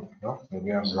wrong. No,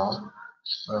 maybe I'm wrong.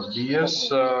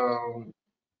 VS. Uh,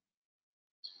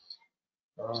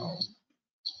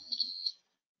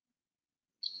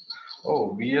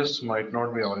 oh, VS might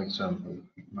not be our example.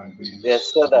 It might be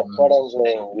Yes, sir, that's someone what I'm else's.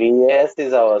 saying. VAS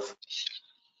is ours.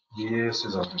 VS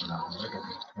is our example, right? Okay.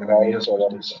 Maybe Right, VS sir, might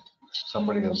be right.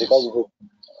 somebody else's. Because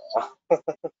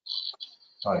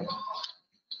Right.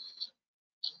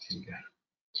 Okay.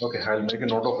 Okay, I'll make a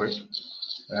note of it.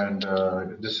 And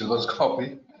this syllabus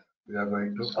copy, we are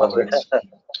going to follow okay, it.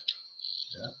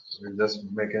 Yeah, we'll just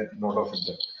make a note of it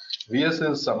there. VS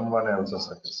is someone else's,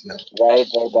 I guess. Yeah, right,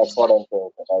 that's what I'm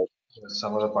saying. Right.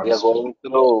 some other We are participant. going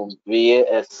through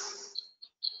VAS.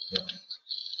 Yeah.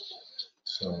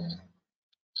 So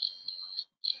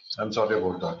I'm sorry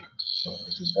about that. So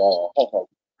it is Yeah.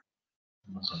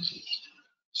 not confused.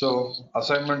 So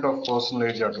assignment of personal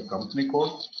area to company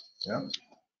code. Yeah,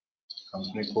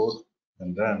 company code,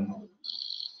 and then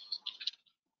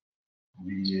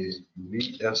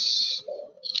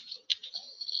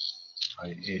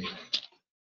VSIA.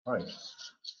 Right.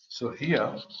 So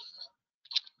here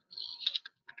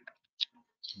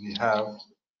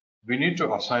we need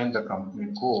to assign the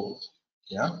company code,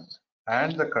 yeah,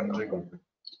 and the country group.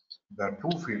 There are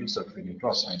two fields that we need to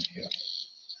assign here.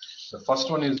 The first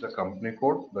one is the company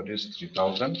code, that is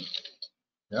 3000,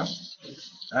 yeah,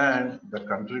 and the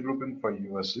country grouping for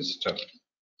US is 10.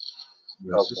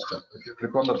 US Okay, is 10. If you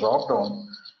click on the drop down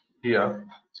here,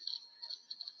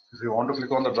 if you want to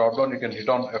click on the drop down, you can hit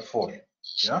on F4,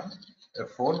 yeah,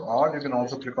 F4, or you can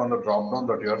also click on the drop down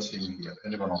that you are seeing here,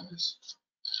 any one of these.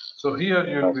 So here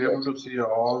you will be okay, able to see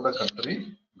all the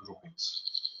country groupings,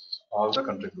 all the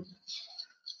country groupings.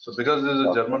 So because this is a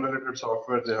okay, German related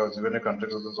software, they have given a country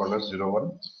grouping called as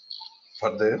 01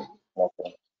 for their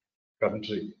okay.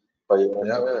 country. For US,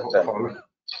 Yeah,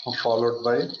 10 followed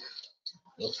by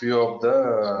a few of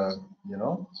the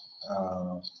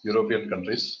European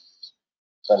countries,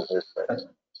 countries, right?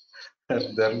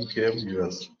 and then came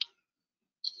US.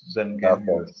 Then came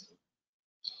Okay, US.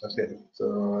 Okay, so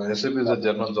SAP is a okay.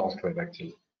 German software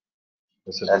actually.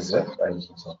 SAP is Yes, a sir, right. German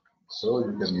software. So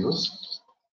you can use.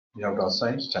 You have to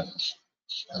assign 10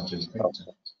 until 10. Okay,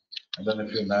 And then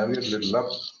if you navigate a little up,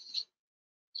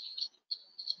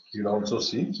 you'll also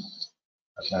see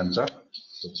Atlanta,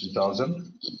 so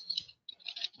 3000,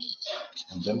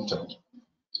 and then 10.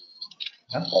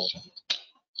 Yeah? okay,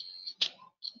 10.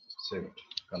 Save it.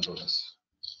 Control S.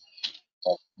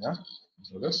 okay. Yeah?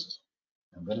 Control S.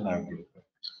 And then navigate.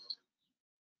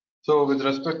 So with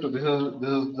respect to this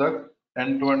is the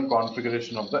end-to-end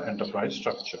configuration of the enterprise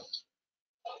structure.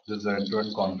 This is the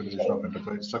end-to-end configuration of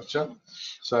enterprise structure.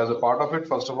 So as a part of it,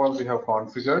 first of all, we have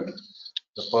configured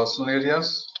the personal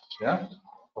areas. Yeah.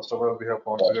 First of all, we have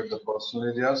configured the personal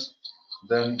areas.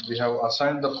 Then we have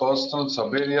assigned the personal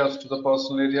sub areas to the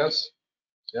personal areas.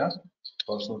 Yeah.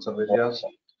 Personal sub areas.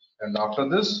 And after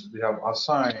this, we have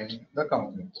assigned the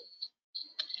company code.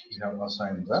 We have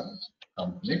assigned the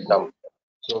company code. Come,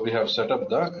 So we have set up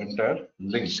the entire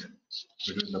link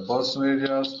between the personal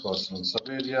areas, personal sub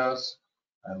areas,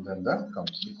 and then the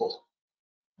company code.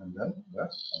 And then the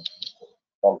company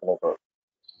code. company code.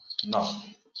 Now,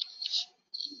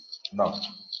 now,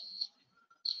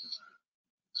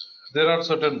 there are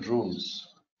certain rules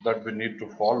that we need to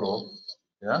follow,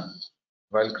 yeah,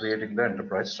 while creating the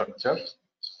enterprise structure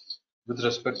with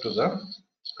respect to the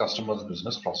customer's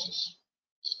business process,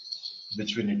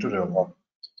 which we need to remember.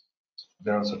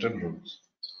 There are certain rules.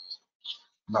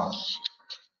 Now,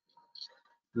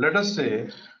 let us say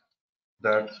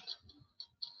that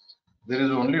there is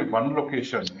only one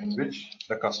location in which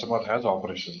the customer has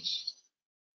operations.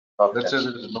 Okay, Let's say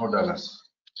there is no Dallas.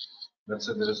 Let's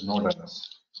say there is no Dallas.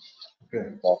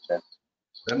 Okay. okay,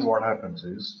 Then what happens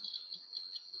is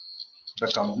the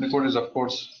company code is of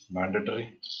course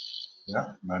mandatory.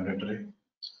 Yeah, mandatory.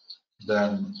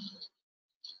 Then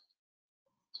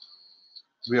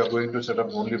we are going to set up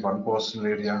only one personal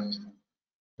area.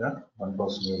 Yeah, one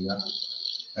personal area.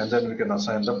 and then we can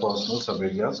assign the personal sub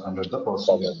areas under the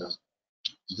personal area.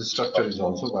 This structure is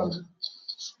also valid.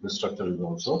 This structure is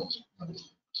also valid.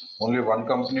 Only one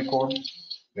company code,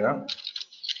 yeah.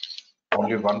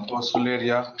 Only one personal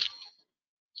area,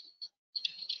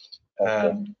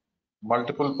 and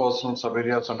multiple personal sub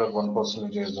areas under one personal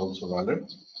area is also valid.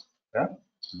 Yeah,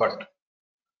 but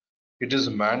it is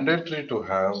mandatory to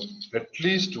have at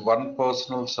least one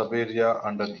personal sub area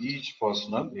under each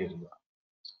personal area.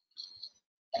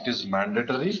 It is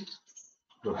mandatory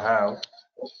to have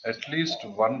at least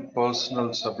one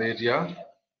personal sub area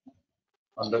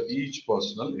under each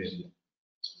personal area.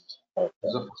 This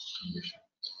is the first condition.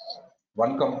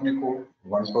 One company code,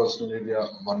 one personal area,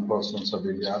 one personal sub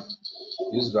area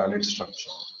is valid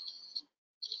structure.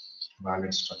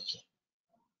 Valid structure.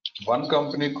 One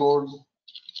company code,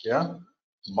 yeah,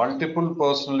 multiple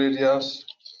personal areas,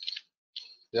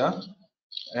 yeah,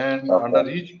 and under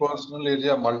each personal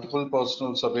area, multiple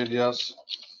personal sub areas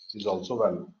is also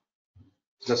valid.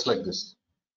 Just like this.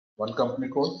 One company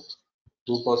code,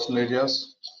 two personal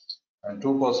areas, and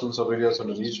two personal sub areas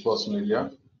under each personal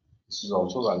area. This is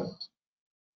also valid.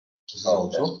 This is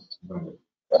also valid.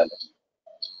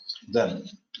 Then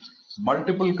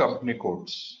multiple company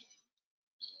codes.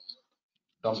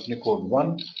 Company code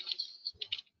 1,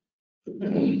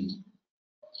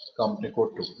 company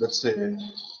code 2. Let's say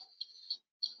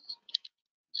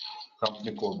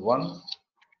company code 1,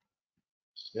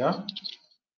 yeah,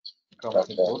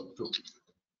 company code 2.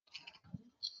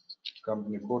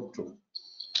 Company code 2.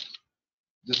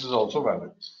 This is also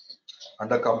valid.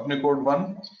 Under company code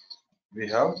 1, we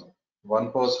have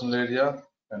one personal area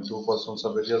and two personal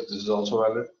sub areas. This is also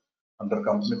valid. Under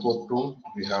company code 2,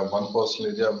 we have one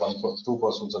personal area, two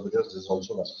personal sub areas. This is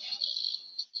also valid.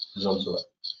 This is also valid.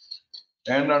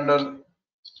 And under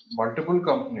multiple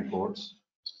company codes,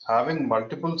 having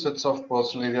multiple sets of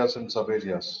personal areas and sub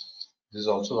areas, this is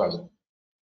also valid.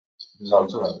 This is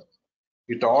also valid.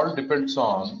 It all depends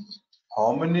on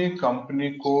how many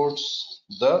company codes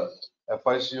the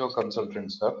FICO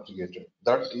consultants have created.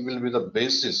 That will be the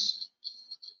basis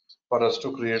for us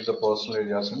to create the personal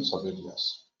areas and sub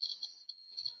areas.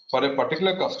 For a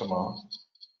particular customer,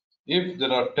 if there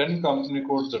are 10 company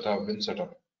codes that have been set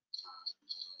up,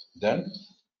 then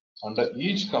under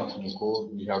each company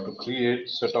code, we have to create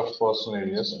set of personal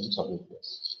areas and sub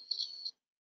areas.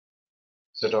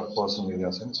 Set of personal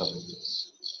areas and sub areas.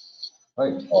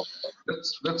 Right.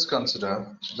 Let's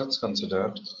consider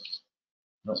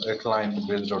a client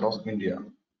based out of India.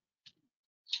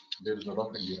 Based out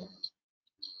of India.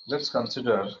 Let's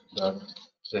consider that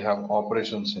they have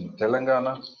operations in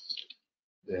Telangana,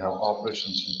 they have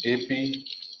operations in AP,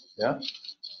 yeah,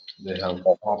 they have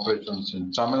operations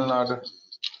in Tamil Nadu,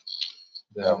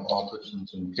 they have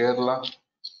operations in Kerala,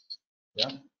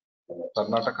 yeah,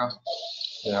 Karnataka,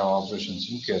 they have operations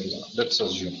in Kerala. Let's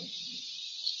assume.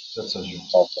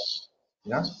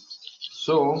 Yeah.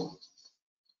 So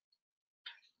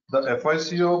the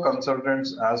FICO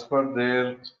consultants, as per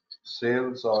their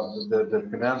sales or their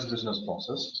finance business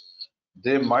process,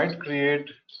 they might create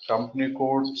company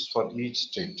codes for each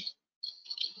state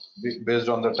based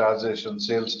on the taxation,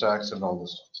 sales tax, and all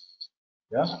this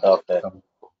stuff. Yeah. Okay. Company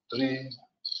code 3,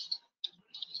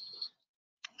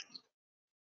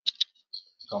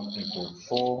 company code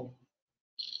 4,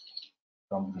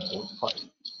 company code 5.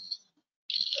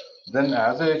 Then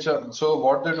as a HR, so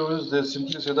what they do is they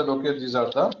simply say that, okay, these are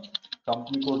the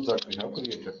company codes that we have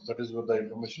created. That is what the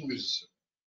information we receive.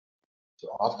 So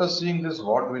after seeing this,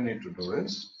 what we need to do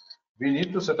is we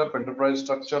need to set up enterprise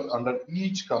structure under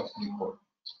each company code.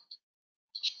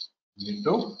 We need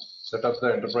to set up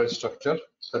the enterprise structure,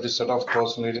 that is set of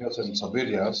personal areas and sub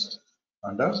areas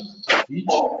under each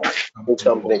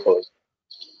company code.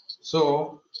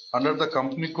 So under the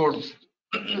company code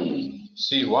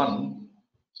C1,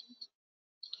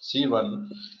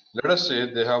 let us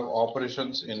say they have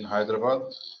operations in Hyderabad,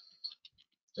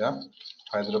 yeah,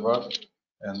 Hyderabad,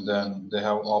 and then they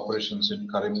have operations in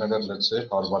Karimnagar, let's say,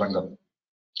 or Warangal,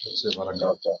 let's say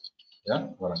Warangal, yeah,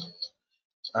 Warangal.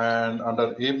 And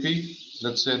under AP,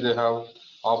 let's say they have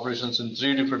operations in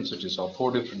 3 different cities or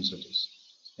 4 different cities.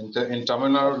 In Tamil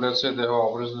Nadu, let's say they have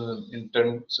operations in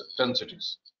 10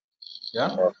 cities.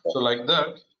 Yeah. So like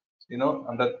that,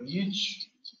 under each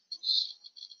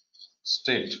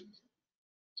state,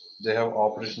 they have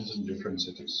operations in different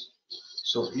cities.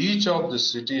 So each of the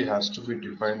city has to be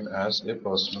defined as a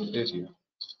personal area.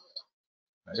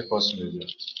 A personal area.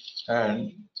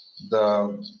 And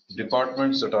the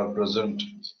departments that are present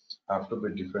have to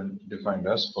be defined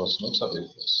as personal sub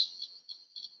areas.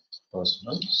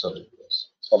 Personal sub areas.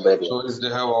 So if they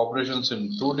have operations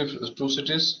in two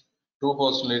cities, 2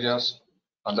 personal areas.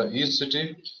 Under each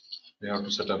city, we have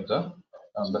to set up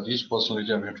under each personal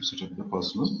area, we have to set up the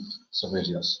personal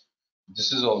sub-areas.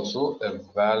 This is also a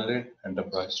valid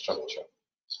enterprise structure.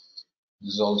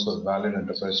 This is also a valid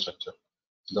enterprise structure.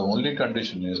 The only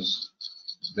condition is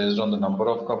based on the number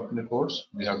of company codes,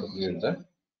 we have to create the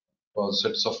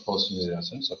sets of personal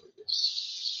areas and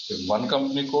sub-areas. If one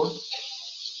company code,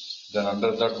 then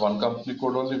under that one company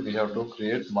code only, we have to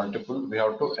create multiple, we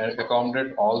have to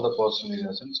accommodate all the personal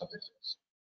areas and sub-areas.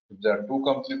 If there are two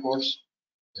company codes,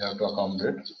 we have to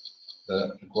accommodate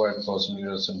the required personal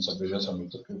areas and sub-areas under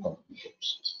the two company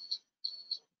codes.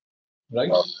 Right?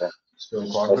 Okay.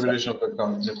 So configuration of the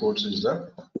company codes is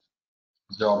the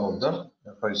job of the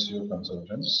FICO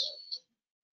consultants.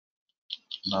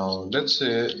 Now let's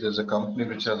say there's a company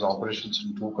which has operations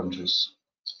in two countries,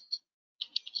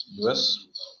 US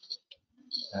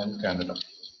and Canada.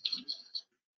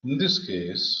 In this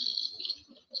case,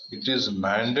 it is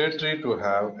mandatory to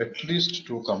have at least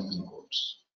two company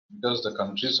codes because the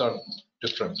countries are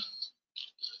different.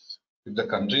 If the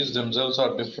countries themselves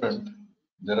are different,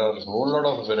 there are a whole lot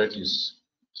of varieties,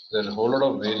 there are a whole lot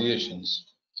of variations,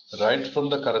 right from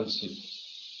the currency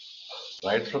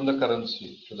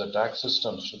to the tax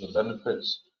systems, to the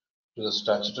benefits, to the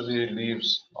statutory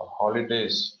leaves or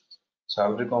holidays,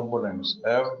 salary components,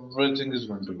 everything is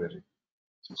going to vary.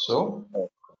 So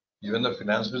even the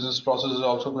finance business process is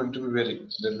also going to be vary.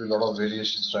 There will be a lot of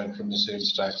variations right from the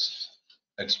sales tax,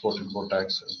 export import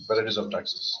tax, varieties of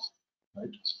taxes, right?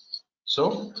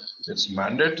 So it's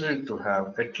mandatory to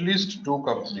have at least two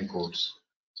company codes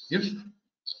if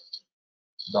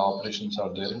the operations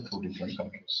are there in two different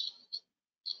countries.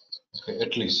 Okay,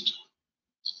 at least.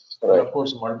 Right. And of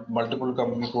course, multiple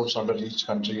company codes under each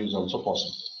country is also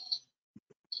possible.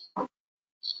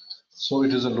 So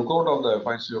it is a lookout of the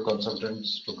FICO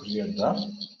consultants to create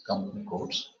the company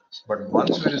codes. But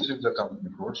once we receive the company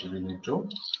codes, we need to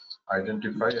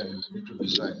identify and we need to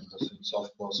design the sets of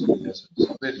personal areas and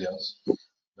sub areas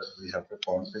that we have to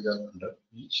configure under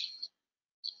each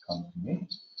company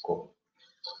code.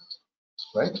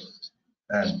 Right?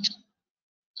 And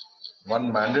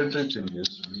one mandatory thing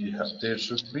is there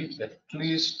should be at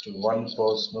least one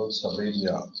personal sub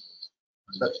area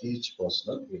under each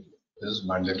personal area. This is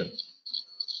mandatory.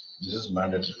 This is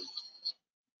mandatory.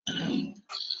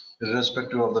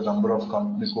 Irrespective of the number of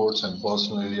company codes and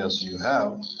personal areas you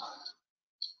have,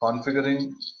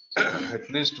 configuring at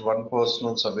least one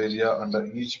personal sub area under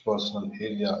each personal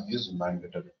area is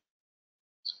mandatory.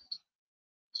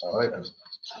 Right?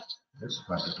 It's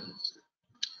mandatory.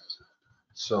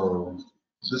 So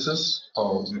this is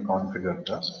how we configure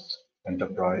the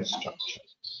enterprise structure.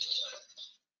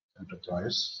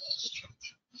 Enterprise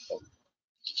structure.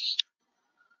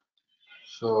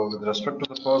 So with respect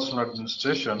to the personal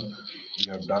administration, we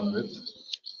are done with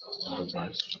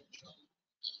enterprise structure.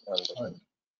 Right.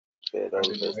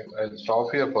 I'll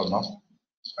stop here for now.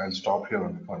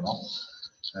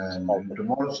 And in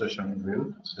tomorrow's session,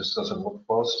 we'll discuss about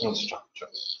personal structure.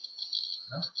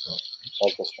 Yeah?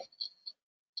 Okay.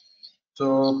 So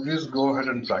please go ahead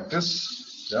and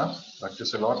practice. Yeah,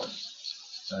 practice a lot.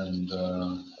 And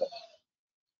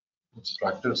it's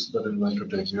practice that is going to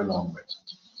take you a long way.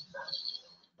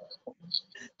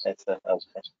 Okay.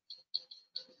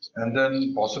 And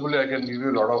then possibly I can give you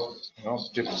a lot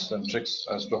of tips and tricks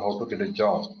as to how to get a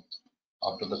job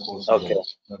after the course. Okay.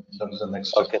 That is the next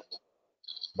step. Okay.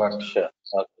 But sure.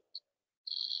 Okay.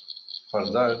 For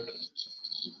that,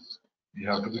 you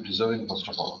have to be deserving first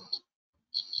of all.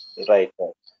 Right.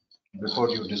 Before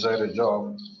you desire a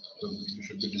job, you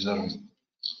should be deserving.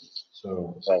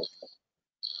 So, right.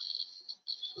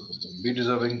 Be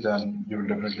deserving, then you will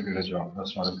definitely get a job.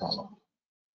 That's not a problem.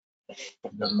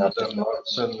 There are lots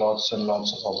and lots and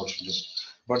lots of opportunities,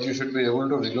 but you should be able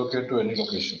to relocate to any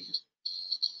location.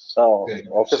 Oh,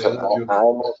 okay, sir.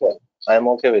 I'm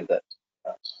okay with that.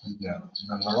 Yeah,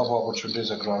 there are a lot of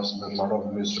opportunities across. There are a lot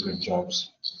of ways to get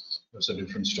jobs. That's a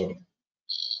different story.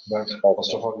 But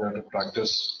first of all, you have to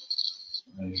practice,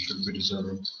 and you should be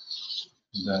deserving.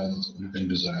 Then you can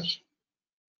desire.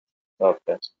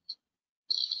 Okay.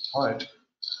 All right.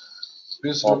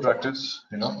 Please do practice.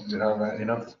 You have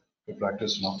enough to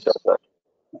practice now.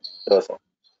 Sure, sir.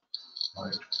 All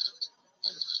right.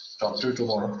 Talk to you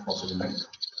tomorrow, possibly.